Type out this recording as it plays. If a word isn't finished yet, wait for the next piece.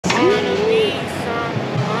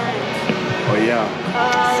Yeah.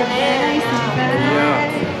 So very nice.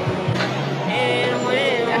 Yeah.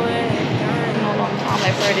 No long time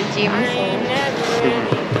like for the gym.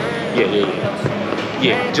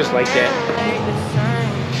 Yeah, just like that.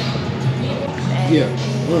 Yeah.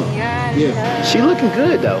 Yeah. She looking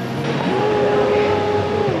good though.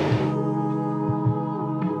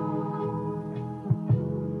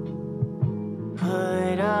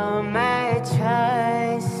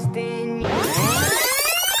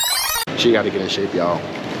 She got to get in shape, y'all.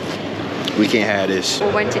 We can't have this.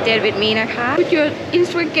 Want to date with me,นะคะ? Put your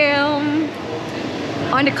Instagram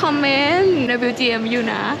on the comment. I will DM you,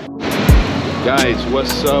 na. Guys,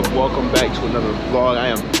 what's up? Welcome back to another vlog. I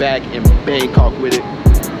am back in Bangkok with it.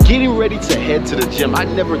 Getting ready to head to the gym. I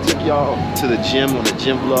never took y'all to the gym on a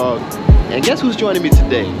gym vlog. And guess who's joining me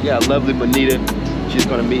today? Yeah, lovely Bonita. She's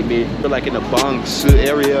gonna meet me. We're like in the Bang Su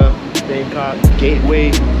area, Bangkok Gateway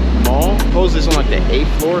Mall. Suppose it's on like the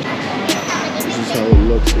 8th floor. This is how it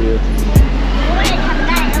looks here.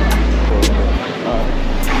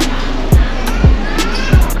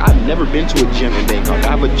 I've never been to a gym in Bangkok. I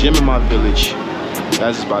have a gym in my village.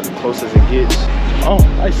 That's about the closest it gets. Oh,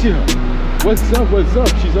 I see her. What's up? What's up?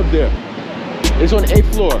 She's up there. It's on the 8th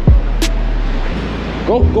floor.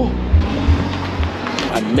 Go, go.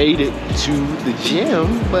 I made it to the gym,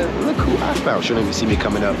 but look who I found. She'll never see me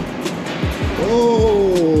coming up.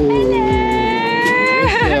 Oh.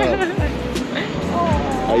 What's up?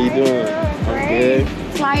 How you doing? Okay.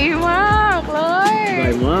 ไกลมากเลย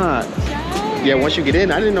Like, yeah, once you get in,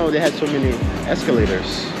 I didn't know they had so many escalators.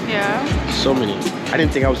 Yeah. So many. I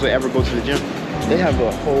didn't think I was gonna ever go to the gym. They have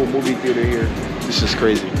a whole movie theater here. This is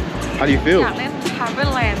crazy. How do you feel? อยากเล่น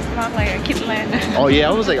Thailand มากเลย Kidland. Oh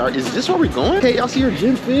yeah, I was like, is this where we're going? Hey, y'all see your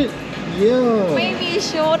gym fit? Yeah. ไม่มี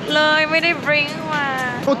ชุดเลยไม่ได้ bring มา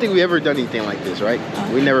I don't think we ever done anything like this, right?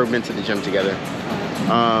 We never been to the gym together.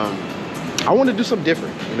 I want to do something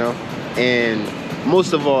different, you know? And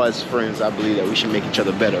most of all, as friends, I believe that we should make each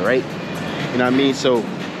other better, right? You know what I mean? So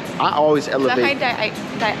I always แล้ว elevate. ให้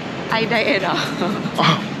ไดเอทอ่ะ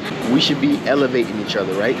We should be elevating each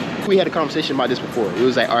other, right? We had a conversation about this before. It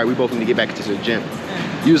was like, all right, we both need to get back into the gym.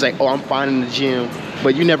 You was like, oh, I'm fine in the gym,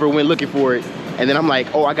 but you never went looking for it. And then I'm like,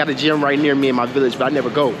 oh, I got a gym right near me in my village, but I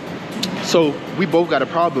never go. So we both got a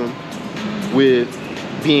problem with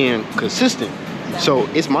being consistent. So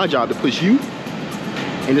it's my job to push you,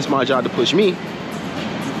 and it's my job to push me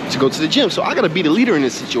to go to the gym. So I gotta be the leader in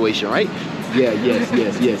this situation, right? Yeah, yes.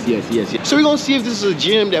 So we're gonna see if this is a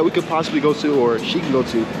gym that we could possibly go to, or she can go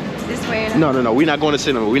to. This way. No, we're not going to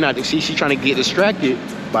cinema. We're not. She's trying to get distracted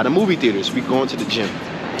by the movie theaters. We're going to the gym.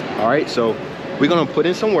 All right, so we're gonna put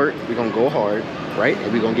in some work. We're gonna go hard, right? And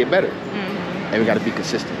we're gonna get better. And we gotta be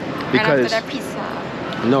consistent. Because and after that pizza.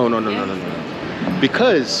 No.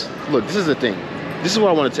 Because look, this is the thing. This is what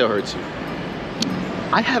I want to tell her too.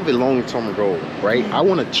 I have a long-term goal, right? I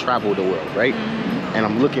want to travel the world, right? And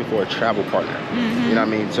I'm looking for a travel partner. You know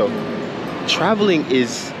what I mean? So traveling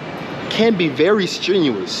can be very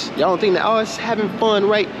strenuous. Y'all don't think that, oh, it's having fun,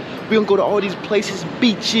 right? We're gonna go to all these places,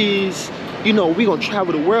 beaches, you know, we're gonna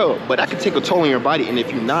travel the world, but that can take a toll on your body. And if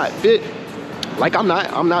you're not fit, like I'm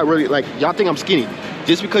not really, like, y'all think I'm skinny.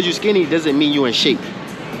 Just because you're skinny doesn't mean you're in shape.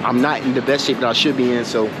 I'm not in the best shape that I should be in,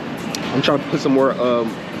 so I'm trying to put some more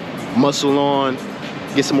muscle on,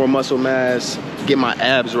 get some more muscle mass, get my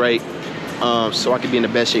abs right, so I can be in the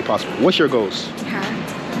best shape possible. What's your goals?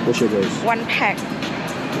 What's your goals? 1 pack.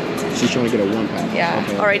 She's trying to get a 1 pack. Yeah,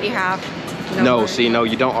 okay. already have. No, see, no,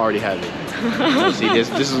 you don't already have it. No, see,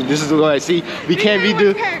 this is what I see. We can't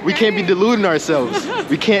be deluding ourselves.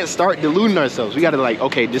 We can't start deluding ourselves. We gotta, like,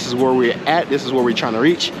 okay, this is where we're at. This is where we're trying to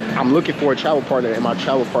reach. I'm looking for a travel partner, and my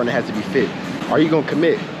travel partner has to be fit. Are you gonna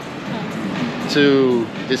commit to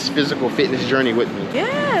this physical fitness journey with me?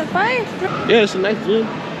 Yeah, fine. Yeah, it's a nice gym.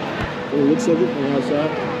 It looks like it from the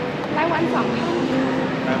outside. รายวัน2 ครั้ง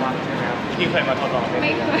รายวันใช่ไหมครับพี่เคยมาทดลองเล่น ไม่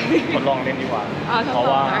เคย ทดลองเล่นดีกว่า อ๋อทด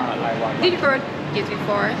ลองนะ เพราะว่ารายวัน Did you go this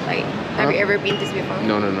before? Like, have you ever been this before?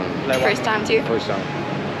 No. รายวัน First time too? First time.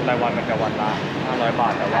 รายวันมันจะวันละ500 บา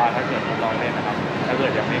ทแต่ว่าถ้าเกิดทดลองเล่นนะครับถ้าเกิ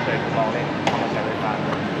ดยังไม่เคยทดลองเล่นต้องมาใช้บริการ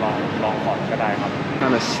ลองก่อนก็ได้ครับ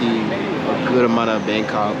Kind of see a good amount of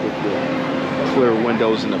Bangkok with the clear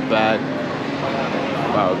windows in the back.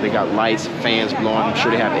 Wow, they got lights, fans blowing. I'm sure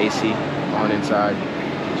they have AC on inside.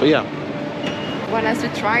 So yeah. Want us to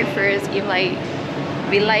try first. If like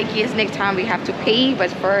we like it, next time we have to pay. But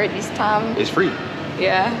for this time, It's free.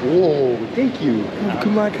 yeah. Whoa, thank you.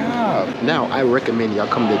 Come on, God. Now, I recommend y'all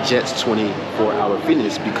come to Jet's 24-hour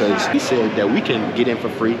fitness because he said that we can get in for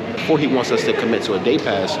free. Before he wants us to commit to a day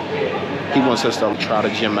pass, he wants us to try the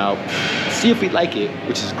gym out, see if we like it,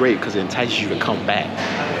 which is great because it entices you to come back.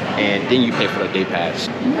 and then you pay for the day pass.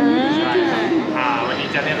 วันนี้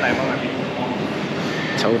จะเล่นอะไรบ้างพี่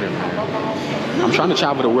Told him, man. I'm trying to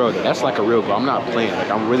travel the world. That's like a real goal. I'm not playing.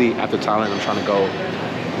 Like I'm really after Thailand. I'm trying to go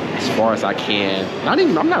as far as I can.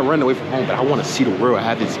 I'm not running away from home, but I want to see the world. I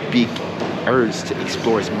have this big urge to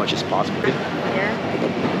explore as much as possible. Yeah.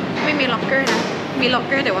 ไม่มีล็อกเกอร์นะ มีล็อกเ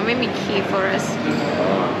กอร์แต่ว่าไม่มี key for us.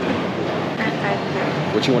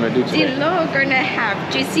 What you want to do today? Zillow gonna have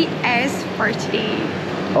juicy ass party.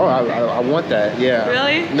 Oh, I want that. Yeah.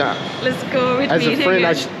 Really? Nah. Let's go with As me. a friend,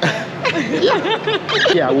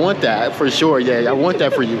 yeah, I want that for sure. Yeah, I want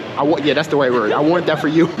that for you. Yeah, that's the right word. I want that for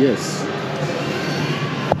you. Yes.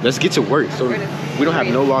 Let's get to work. So we don't have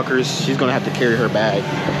no lockers. She's gonna have to carry her bag.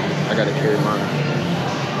 I gotta carry mine.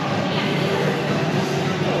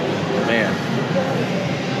 Man.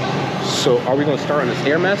 So are we gonna start on the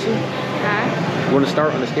Stairmaster? Huh? You wanna start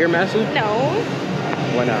on the Stairmaster? No.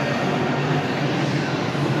 Why not?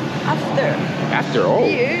 After. After? Oh.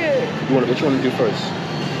 Yeah. What you wanna do first?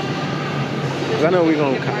 Because I know we're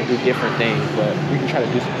gonna kind of do different things, but we can try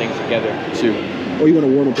to do some things together too. Or you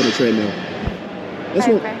wanna warm up on the treadmill?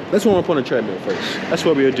 Let's warm up on the treadmill first. That's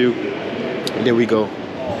what we'll do. And then we go.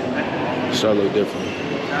 Start a little different.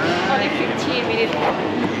 Only 15 minutes.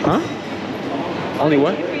 Huh? Only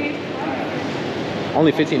what?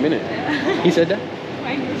 Only 15 minutes. He said that?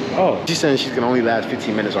 Oh. She's saying she's gonna only last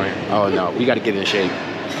 15 minutes on here. Oh no, we gotta get in shape.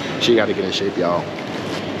 She gotta get in shape, y'all.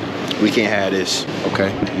 We can't have this.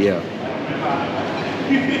 Okay, yeah.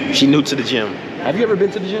 She new to the gym. Have you ever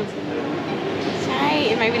been to the gym? ใช่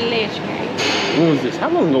in my village ไง When was this? How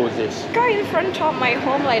long ago was this? Go in front of my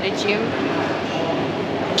home like the gym.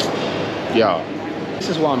 Y'all, this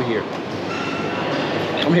is why I'm here.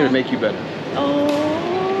 I'm here to make you better. โอ้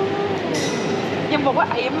ยังบอกว่า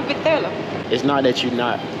ไอ้ยังไม่เป็นเตอร์หรอ It's not that you're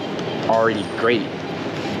not already great,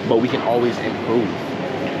 but we can always improve.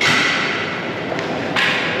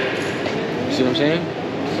 You see what I'm saying?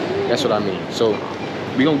 That's what I mean. So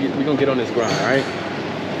we gonna get on this grind, all right?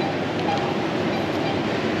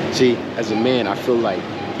 See, as a man, I feel like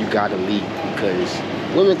you gotta lead because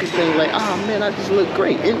women can say like, "Ah, man, I just look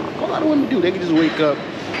great," and a lot of women do. They can just wake up,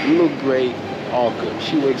 look great, all good.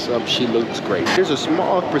 She wakes up, she looks great. There's a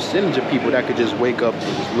small percentage of people that could just wake up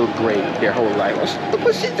and just look great their whole life. Look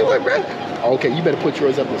what she doing, bro. Okay, you better put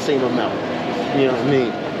yours up the same amount. You know what I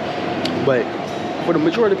mean? But for the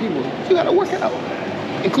majority of people, you gotta work out,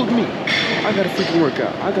 including me. I gotta freaking work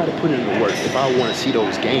out. I gotta put in the work if I want to see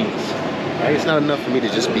those gains. Right? It's not enough for me to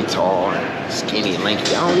just be tall and skinny and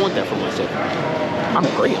lanky. I don't want that for myself. I'm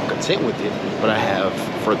great. I'm content with it, but I have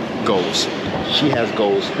for goals. She has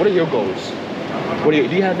goals. What are your goals?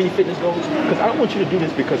 Do you have any fitness goals? Because I don't want you to do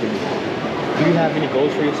this because of me. Do you have any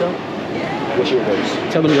goals for yourself? What's your goals?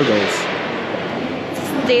 Tell them your goals.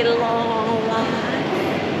 Stay long life.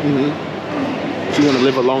 So you want to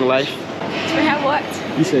live a long life? To have what?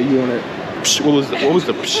 You said you want to. What was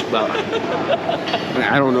the psh about?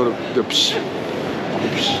 I don't know the psh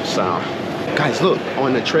sound. Guys, look,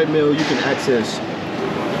 on the treadmill you can access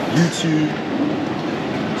YouTube,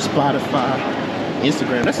 Spotify,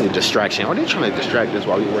 Instagram. That's a distraction. Are they trying to distract us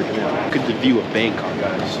while we're working out? Look at the view of Bangkok,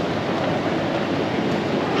 guys.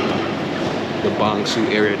 The Bang Su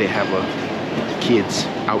area, they have a kids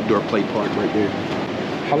outdoor play park right there.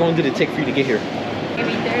 How long did it take for you to get here?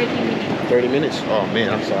 Maybe 30 minutes. 30 minutes? Oh man,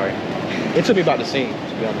 I'm sorry. It took me about the same,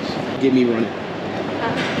 to be honest. Get me running.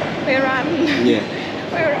 We run. Yeah.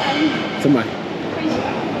 We run. Somebody.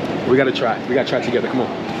 We gotta try. We gotta try it together. Come on.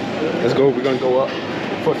 Let's go. We're gonna go up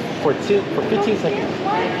for 15 seconds.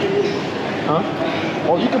 Huh?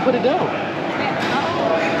 Oh, you can put it down.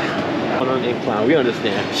 On an incline. We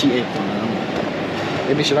understand. She incline.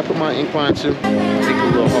 Maybe should I put my incline too? Make it a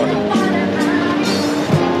little harder.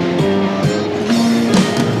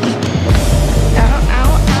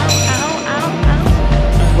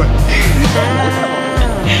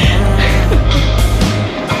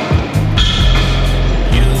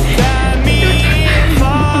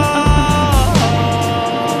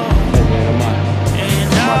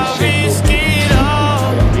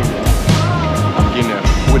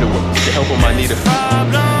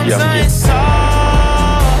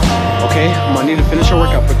 Okay, I need to finish our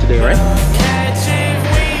workout for today, right?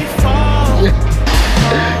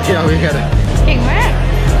 Yeah, we gotta. King man.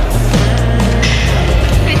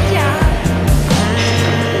 Good job.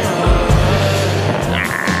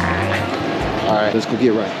 Alright, let's go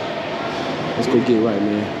get right. Let's go get right,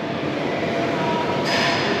 man.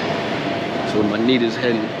 So Manita's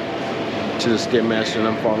heading to the Stairmaster and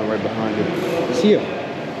I'm following right behind her. It's here.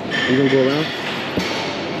 You gonna go around?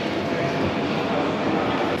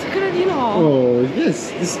 จะขึ้นอันนี้หรอ Oh, yes,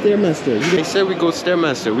 this is Stairmaster. They said we go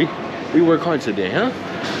Stairmaster. We work hard today, huh?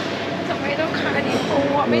 ทำไมต้องคาร์ดิโอ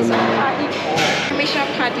ไม่ชอบคาร์ดิโอไม่ชอบ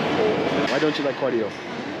คาร์ดิโอ Why don't you like cardio?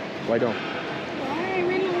 Why don't? ไ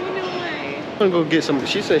ม่รู้เหนื่อย I'm gonna go get some.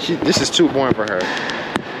 She said this is too boring for her.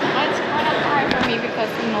 It's kind of hard for me because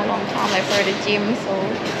long time like for the gym, so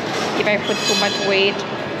if I put too much weight,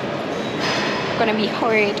 I'm gonna be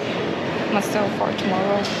hurt myself for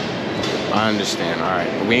tomorrow. I understand. All right,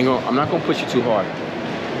 I'm not gonna push you too hard,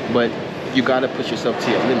 but you gotta push yourself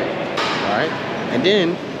to your limit. All right, and then,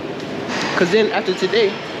 cause then after today,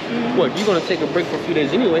 what you're gonna take a break for a few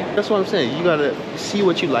days anyway. That's what I'm saying. You gotta see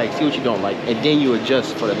what you like, see what you don't like, and then you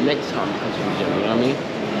adjust for the next time you come to the gym. You know what I mean?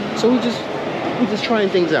 So we're just trying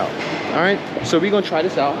things out. All right. So we're gonna try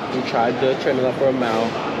this out. We tried the treadmill for a mile.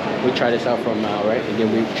 We try this out for a mile, right? And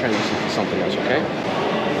then we transition to something else. Okay.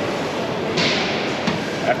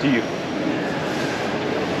 After you.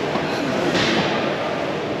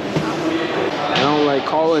 I don't like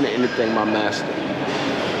calling anything my master,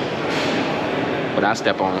 but I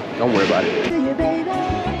step on him. Don't worry about it.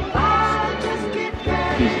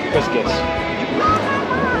 Easy. Press guess.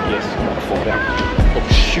 Yes. Gotta fall down. Oh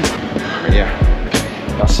shoot. Yeah.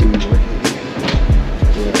 Y'all see me, boy.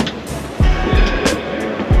 Yeah.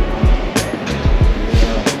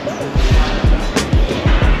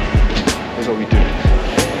 That's what we do.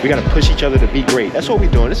 We gotta push each other to be great. That's what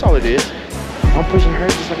we're doing. That's all it is. I'm pushing her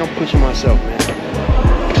just like I'm pushing myself, man.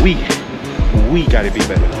 We gotta be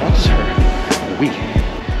better. Not just her. We.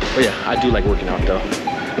 But yeah, I do like working out though.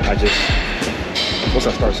 Once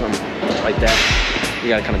I start something like that, you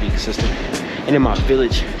gotta kind of be consistent. And in my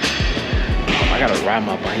village, I gotta ride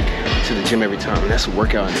my bike to the gym every time. And that's a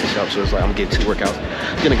workout in itself. So it's like I'm getting 2 workouts.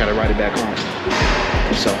 Then I gotta ride it back home.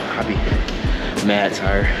 So I be mad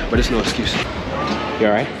tired, but it's no excuse. You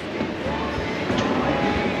all right?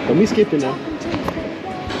 Don't be skipping now.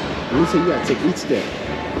 You say you gotta take each step.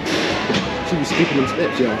 She be skipping them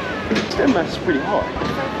steps, y'all. That match is pretty hard.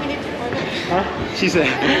 Huh? She said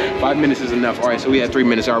 5 minutes is enough. All right, so we had 3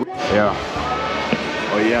 minutes. All right. Yeah.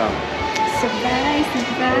 Oh yeah. Surprise,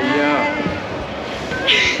 surprise. Oh yeah.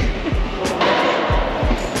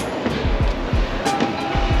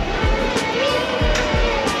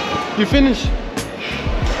 You finished?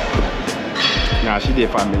 Nah, she did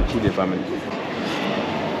 5 minutes. She did 5 minutes.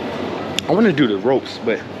 I want to do the ropes,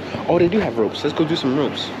 but oh, they do have ropes. Let's go do some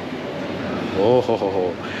ropes. Oh, ho, ho,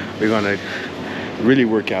 ho. We're gonna really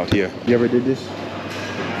work out here. You ever did this?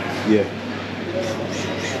 Yeah.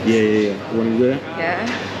 You wanna do that?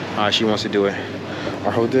 Yeah. She wants to do it.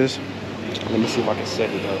 I'll hold this. Let me see if I can set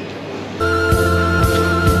it up.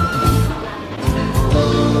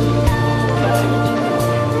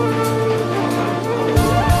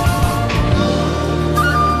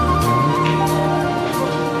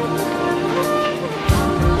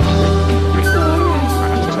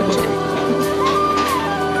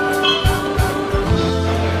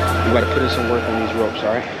 We gotta put in some work on these ropes,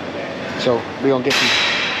 all right? So we're gonna get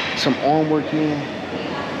some arm work in.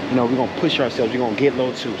 You know, we're gonna push ourselves. We're gonna get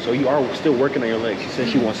low too. So you are still working on your legs. She said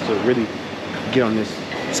she wants to really get on this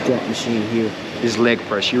squat machine here, this leg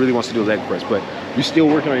press. She really wants to do leg press, but you're still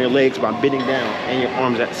working on your legs by bending down and your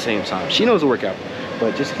arms at the same time. She knows the workout,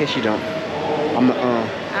 but just in case you don't, I'm gonna,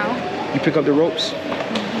 you pick up the ropes.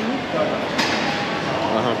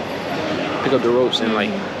 Pick up the ropes and like,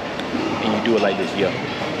 and you do it like this, yeah.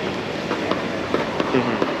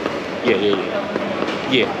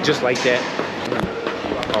 Yeah, just like that.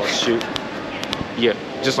 Oh shoot. Yeah,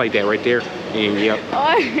 just like that right there. And yep.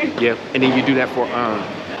 Yep. And then you do that for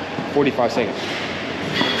 45 seconds.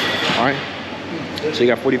 Alright? So you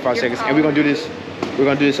got 45 seconds. And we're gonna do this. We're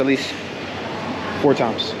gonna do this at least 4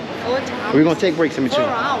 times. 4 times? We're gonna take breaks in between.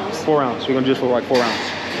 4 rounds. 4 rounds. We're gonna do this for like 4 rounds.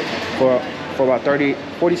 For about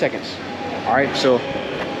 40 seconds. Alright, so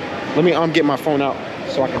let me get my phone out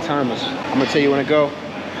so I can time us. I'm gonna tell you when to go.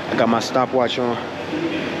 I got my stopwatch on.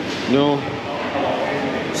 No.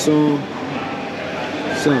 Soon.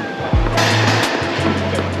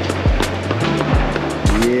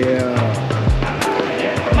 Yeah.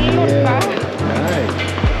 Alright.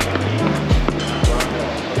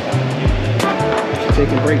 She's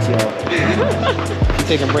taking breaks, y'all. She's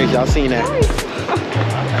taking breaks. Y'all seen that?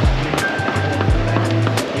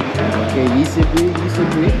 Okay, you should breathe.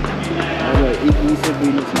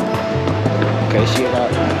 Okay, she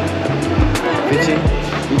about 15.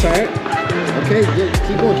 You tired? Okay, good.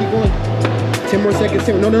 Keep going. 10 more seconds.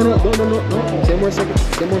 No. 10 more seconds.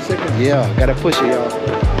 10 more seconds. Yeah, gotta push it, y'all.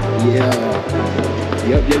 Yeah.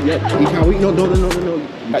 Yep. No.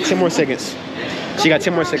 Got 10 more seconds. She got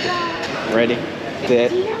 10 more seconds. Ready,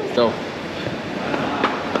 set, go.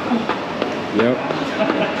 Yep.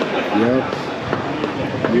 Yep.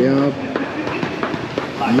 Yep.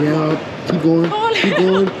 Yep. Keep going. Keep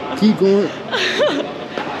going. Keep going.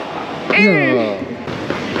 Yeah.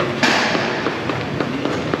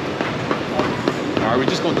 Alright, we're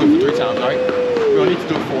just gonna do it for 3 times, alright? We don't need to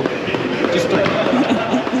do it 4. Just 3.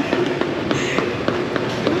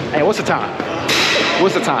 Hey, what's the time?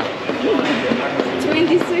 What's the time?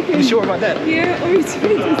 20 seconds. You sure about that? Yeah, only 20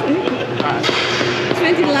 seconds. Alright.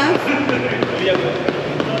 20 left.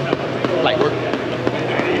 Light work.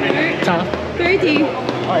 Time. 30.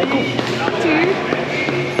 Alright, cool. 2.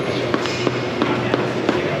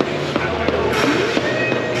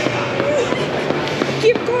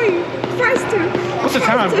 Keep going. Faster. What's the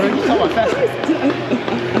time, bro? You talking about faster.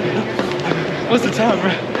 What's the time,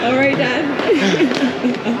 bro? Alright, Dad.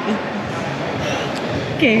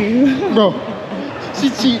 Okay. Bro,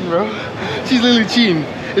 she's cheating, bro. She's literally cheating.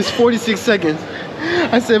 It's 46 seconds.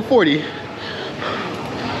 I said 40.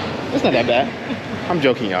 It's not that bad. I'm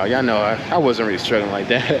joking, y'all. Y'all know I wasn't really struggling like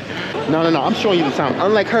that. No. I'm showing you the time.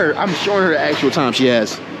 Unlike her, I'm showing her the actual time she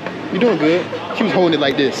has. You're doing good. She was holding it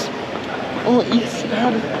like this. Oh,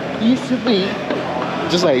 used to be.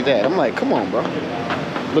 Just like that. I'm like, come on, bro.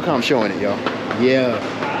 Look how I'm showing it, y'all. Yeah.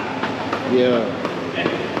 Yeah.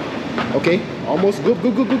 Okay. Almost. Good.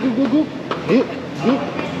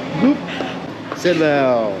 Settle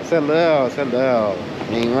down.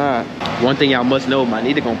 Ain't right. One thing y'all must know, my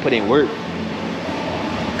nigga gonna put in work.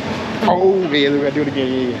 Oh, yeah, we gotta do it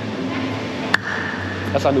again. Yeah.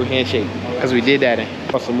 That's our new handshake. Because we did that in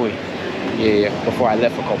Koh Samui. Yeah, before I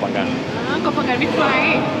left for Koh Phangan. Kopangan with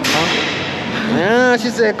fly. Huh? She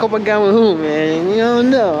said Koh Phangan with who, man? You don't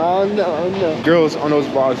know. I don't know. Girls on those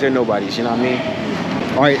vlogs, they're nobodies, you know what I mean?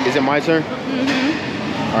 All right, is it my turn?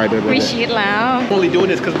 All right, baby. We cheat loud. I'm only doing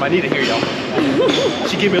this because my Nita here, y'all.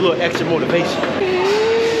 She gave me a little extra motivation.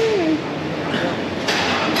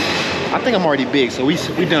 I think I'm already big, so we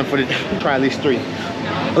done for the try at least 3.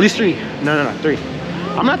 At least 3. No, 3.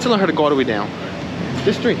 I'm not telling her to go all the way down.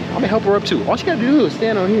 Just 3. I'm gonna help her up too. All she gotta do is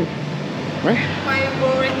stand on here, right? My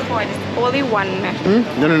goal record is only 1.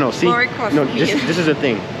 No. See, no. This is the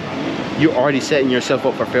thing. You're already setting yourself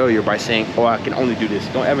up for failure by saying, "Oh, I can only do this."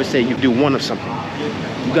 Don't ever say you do 1 of something.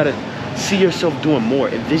 You gotta see yourself doing more.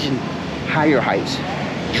 Envision higher heights.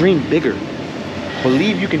 Dream bigger.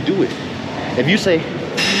 Believe you can do it. If you say,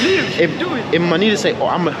 if Manita say, "Oh,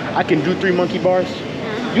 I can do 3 monkey bars,"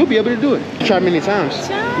 you'll be able to do it. Try many times.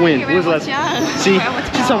 When? Was last? See,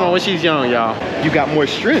 she's talking about when she's young, y'all. You got more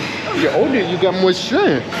strength. You're older, you got more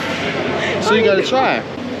strength. So you gotta try.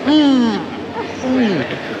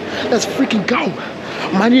 Let's freaking go.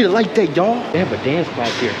 Manita like that, y'all. They have a dance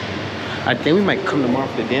class here. I think we might come tomorrow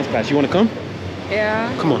for the dance class. You wanna come?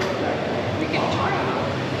 Yeah. Come on. We can try.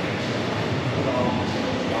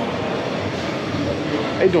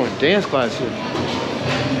 They doing dance class here.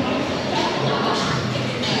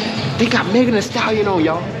 They got Megan Thee Stallion on,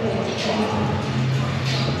 y'all.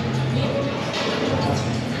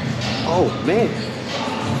 Oh man.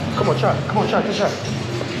 Come on, try. Come on, try.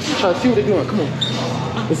 Try to see what they're doing. Come on.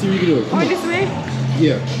 Let's see what you can do. Come on. This way?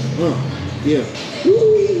 Yeah. Yeah.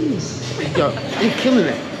 Woo. Yo, they killing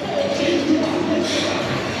it.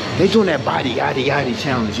 They doing that body yaddy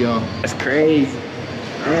challenge, y'all. That's crazy.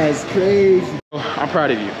 That's crazy. I'm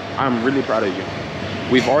proud of you. I'm really proud of you.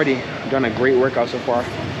 We've already done a great workout so far.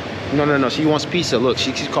 No. She wants pizza. Look,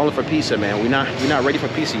 she's calling for pizza, man. We're not ready for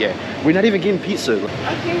pizza yet. We're not even getting pizza. Okay,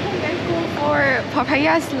 let's go for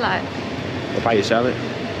papaya salad. Papaya salad.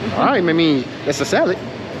 All right, I mean, that's a salad.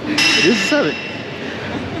 It is a salad.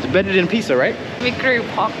 It's better than pizza, right? We grew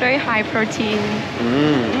porkด้วย high protein.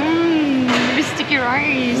 With sticky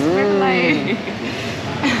rice. Like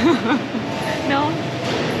no.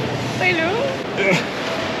 I know.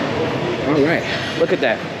 All right, look at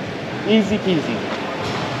that. Easy peasy.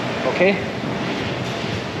 Okay.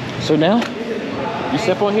 So now you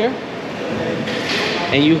step on here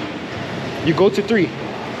and you go to 3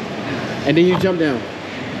 and then you jump down.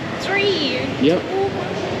 3. Yep.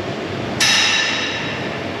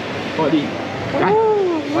 Buddy.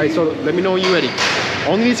 All right, so let me know when you're ready.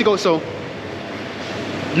 Only need to go, so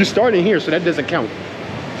you're starting here, so that doesn't count.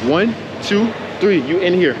 1, 2, 3, you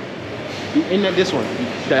in here. You in at this one.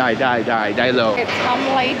 Die low. It's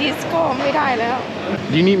like this go ไม่ได้แล้ว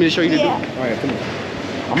Do you need me to show you to do it? Yeah. All right, come on.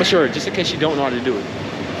 I'm gonna show her just in case you don't know how to do it.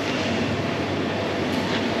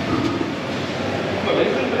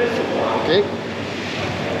 Okay.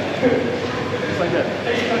 Just like that.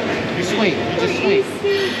 You swing. You just swing.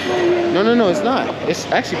 No, it's not. It's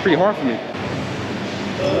actually pretty hard for me.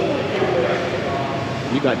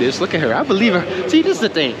 You got this. Look at her. I believe her. See, this is the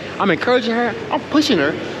thing. I'm encouraging her. I'm pushing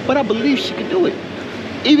her. But I believe she can do it.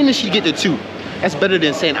 Even if she get the 2. That's better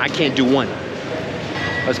than saying I can't do 1.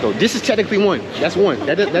 Let's go. This is technically 1. That's 1.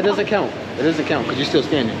 That doesn't count. That doesn't count because you're still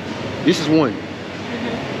standing. This is 1.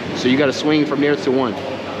 So you got to swing from there to 1.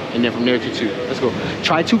 And then from there to 2. Let's go.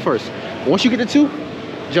 Try 2 first. Once you get to 2,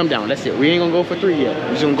 jump down. That's it. We ain't going to go for 3 yet.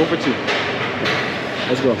 We're just going to go for 2.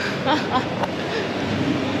 Let's go.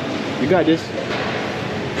 You got this.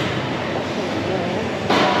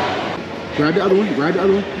 Grab the other one. Grab the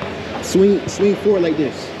other one. Swing forward like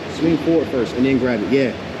this. Swing forward first and then grab it.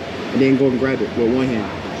 Yeah. And then go and grab it with 1 hand.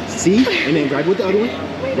 See? And then grab it with the other one.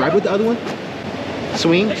 Grab with the other one.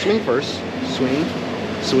 Swing first.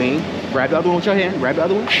 Swing. Grab the other one with your hand. Grab the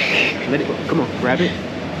other one. Let it go. Come on. Grab it.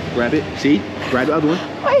 See? Grab the other one.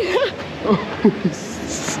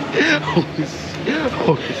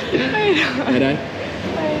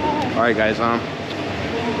 All right, guys.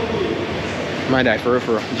 My dad for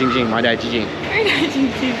real. Jing. My dad Jing.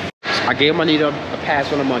 I gave Manita a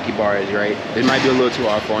pass on the monkey bars, right? It might be a little too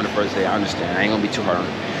hard for her on the first day. I understand. I ain't gonna be too hard on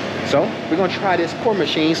her. So we're gonna try this core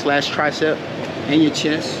machine / tricep and your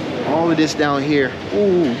chest. All of this down here.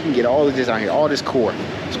 Ooh, you can get all of this down here. All this core.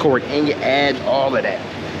 This core and your abs, all of that.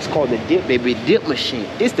 It's called the Dip Baby Dip Machine.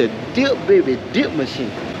 It's the Dip Baby Dip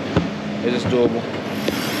Machine. Is this doable?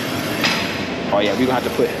 Oh yeah, we're gonna have to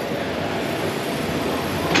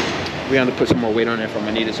put some more weight on there for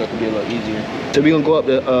Manita so it can be a little easier. So we're gonna go up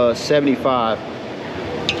to 75.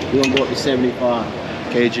 We're gonna go up to 75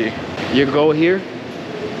 kg. Your goal here,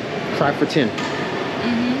 try for 10.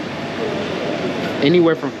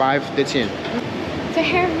 Anywhere from 5 to 10. It's a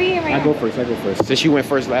heavy, right? I go first. Since you went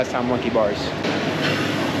first last time, monkey bars.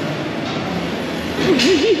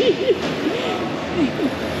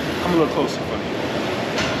 Come a little closer for me.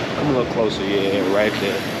 Come a little closer, yeah, right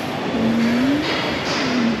there.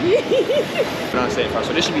 No, I'm saying 5,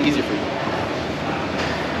 so this should be easier for you.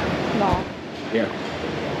 No. Yeah.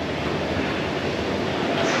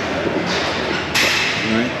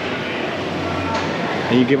 All right.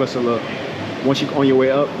 And you give us a look. Once you're on your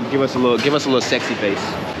way up, you give us a little sexy face.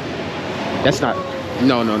 That's not.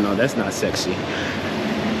 No, that's not sexy.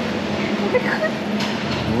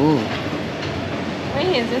 Oh.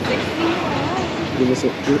 Wait, is it 60? Give us a.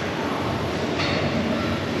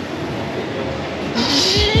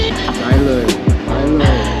 Tyler.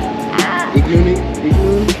 Igloo.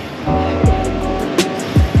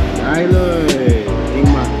 Tyler.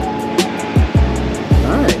 Ingma.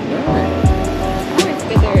 Alright. Oh, it's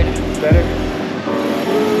better. Better?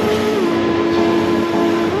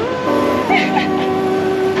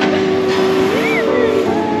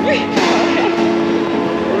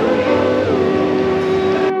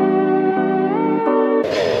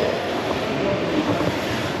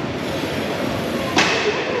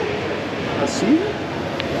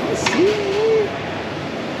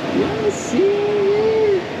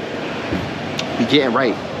 We're getting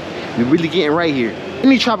right. We're really getting right here.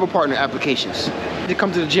 Any travel partner applications, you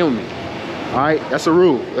come to the gym with me. All right, that's a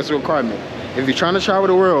rule. That's a requirement. If you're trying to travel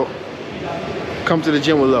the world, come to the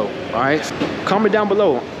gym with Lo. All right. Comment down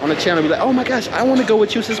below on the channel. Be like, oh my gosh, I want to go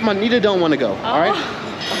with you since Manita don't want to go. All right.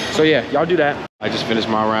 So yeah, y'all do that. I just finished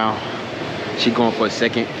my round. She going for a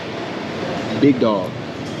second. Big dog.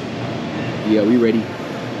 Yeah, we ready.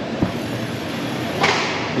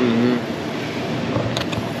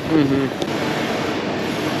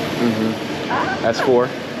 That's 4.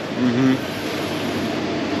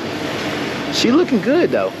 She looking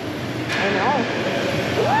good though. I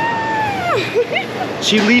know.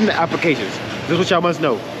 She leading the applications. This is what y'all must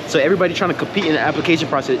know. So everybody trying to compete in the application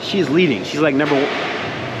process, she is leading. She's like number 1.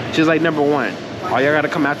 She's like number 1. All y'all gotta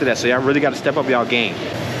come after that. So y'all really gotta step up y'all game.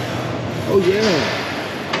 Oh yeah.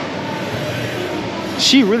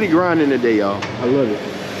 She really grinding today, y'all. I love it.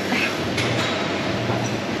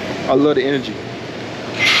 I love the energy.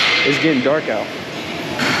 It's getting dark out.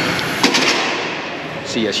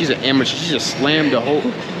 See, yeah, she's an amateur. She just slammed the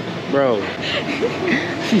whole, bro.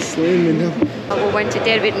 She's slamming them. Who want to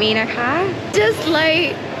date with me, naka? Just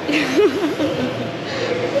like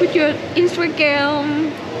put your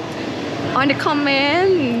Instagram on the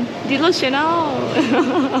comment, Dilo channel,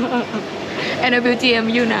 and I will DM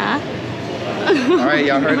you, nah. All right,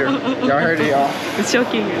 y'all heard her. Y'all heard it, y'all. It's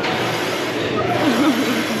joking.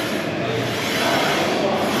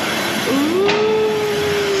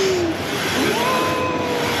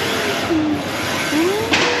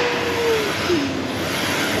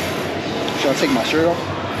 Should I take my shirt off?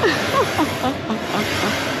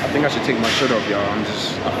 I think I should take my shirt off, y'all. I'm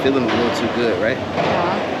feeling a little too good, right?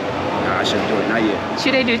 Yeah. Nah, I shouldn't do it, not yet.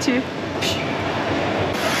 Should I do too?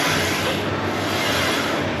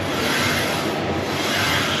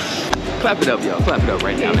 Clap it up, y'all. Clap it up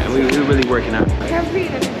right now, man. We're really working out.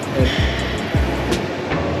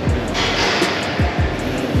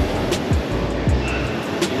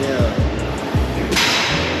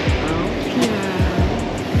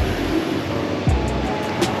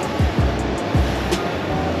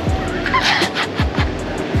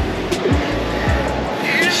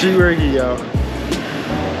 She working, y'all.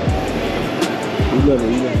 We love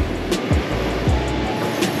it,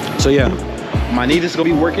 So yeah, my Nita's gonna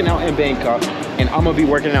be working out in Bangkok, and I'm gonna be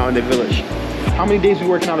working out in the village. How many days we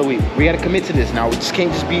working out a week? We gotta commit to this now. It just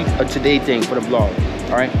can't just be a today thing for the vlog,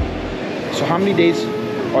 all right? So how many days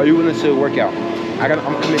are you willing to work out? I'm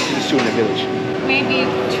committed to this too in the village. Maybe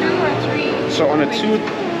 2 or 3. So on a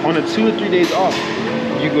 2 or 3 days off,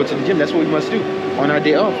 you go to the gym. That's what we must do. On our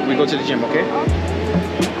day off, we go to the gym, okay?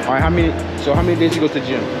 All right, how many days you go to the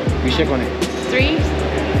gym? We check on it. 3.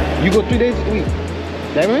 You go 3 days a week?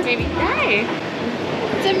 That right? Maybe. Hey.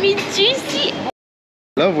 It's a meat juicy.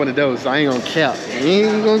 Love one of those, so I ain't gonna cap. You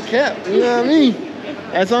ain't gonna cap, you know what I mean?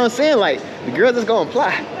 That's what I'm saying, like, the girls is gonna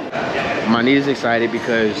apply. My Nita's excited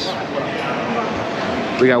because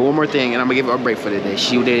we got one more thing, and I'm gonna give her a break for the day.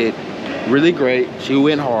 She did really great. She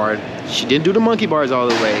went hard. She didn't do the monkey bars all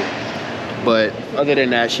the way, but other than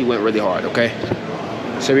that, she went really hard, okay?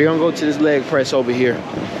 So we're gonna go to this leg press over here.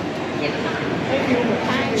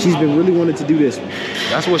 She's been really wanting to do this one.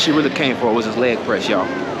 That's what she really came for, was this leg press, y'all.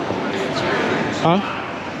 Huh?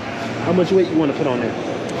 How much weight you want to put on there?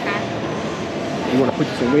 You want to put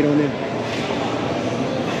some weight on there?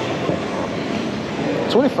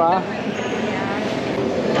 25.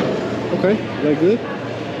 Okay, that good?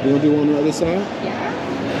 You want to do one on the other side? Yeah.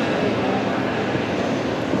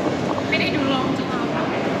 I didn't do a long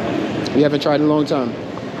time. You haven't tried in a long time?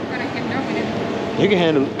 But I can do it. You can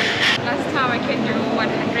handle it. Last time I can do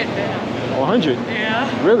 100 then. 100?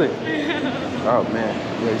 Yeah. Really? Oh man,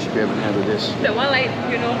 yeah, you should be able to handle this. The one like,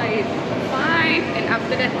 you know, like 5 and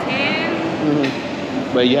after that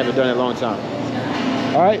 10. But you haven't done it in a long time.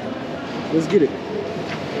 All right, let's get it.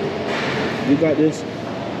 You got this.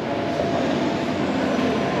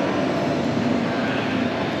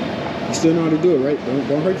 You still know how to do it, right?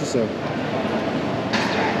 Don't hurt yourself.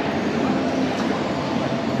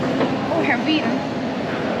 Oh, heavy.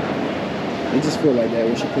 It just feel like that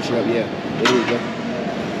when she push it up. Yeah, there you go.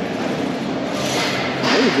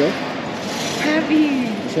 There you go. Heavy.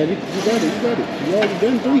 Shorty, you got it, you got it. You already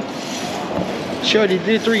done 3. Shorty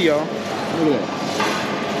did 3, y'all. Look at that.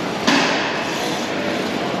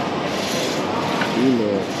 You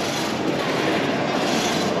Lord.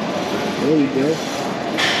 There you go.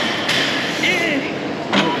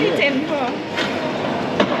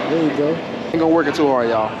 There you go. Ain't gonna work it too hard,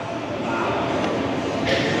 y'all.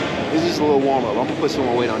 It's just a little warm up. I'm gonna put some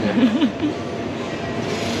more weight on there.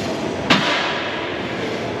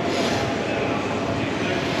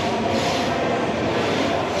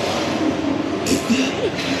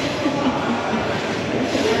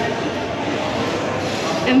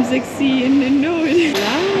 I'm sexy and I know it.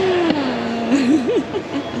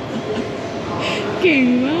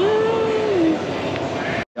 King man.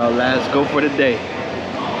 Y'all, last go for the day.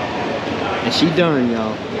 And she done,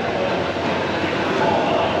 y'all.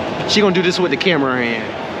 She gonna do this with the camera in her hand.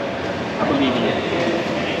 I believe in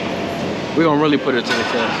it. We're gonna really put her to the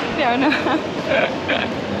test. Yeah, no.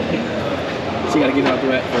 She gotta get out the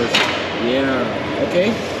rat first. Yeah.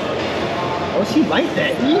 Okay. Oh, she like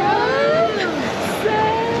that. Yeah.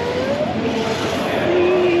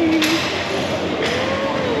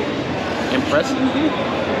 Impressive.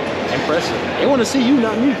 Impressive. They want to see you,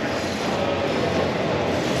 not me.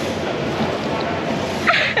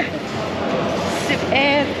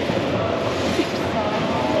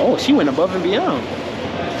 Oh, she went above and beyond.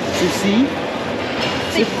 See?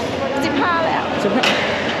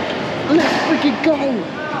 Let's freaking go.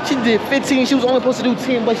 She did 15. She was only supposed to do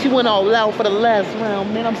 10, but she went all out for the last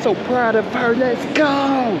round. Man, I'm so proud of her. Let's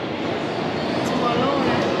go.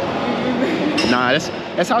 Nah,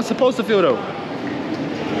 that's how it's supposed to feel, though.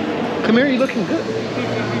 Come here, you looking good.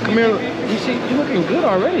 Come here, you see, you looking good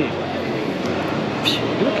already.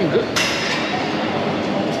 You looking good.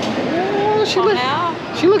 Oh,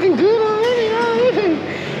 she looking good already.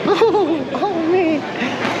 Oh man.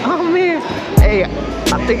 Oh man. Hey, I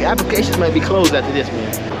think applications might be closed after this,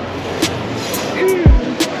 man.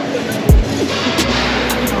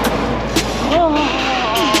 Home.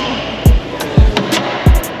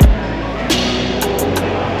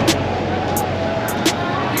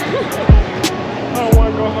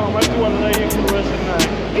 I just want to lay here for the rest of the night.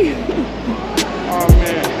 Oh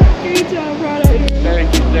man. Good job, proud of you. Thank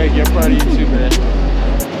you. I'm proud of you too, man.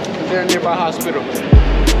 They're a nearby hospital.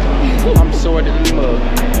 I'm sore to the mug.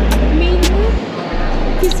 Me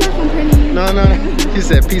pizza company. No. He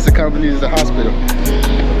said pizza company is the hospital.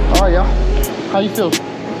 All right, y'all. How you feel?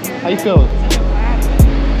 How you feel?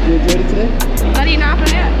 You enjoyed it today? Not enough for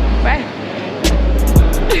that. Bye.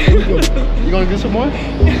 You gonna do some more?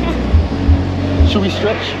 Should we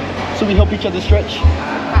stretch? Should we help each other stretch?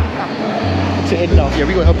 To end off, yeah,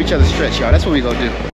 we gonna help each other stretch, y'all. That's what we gonna do.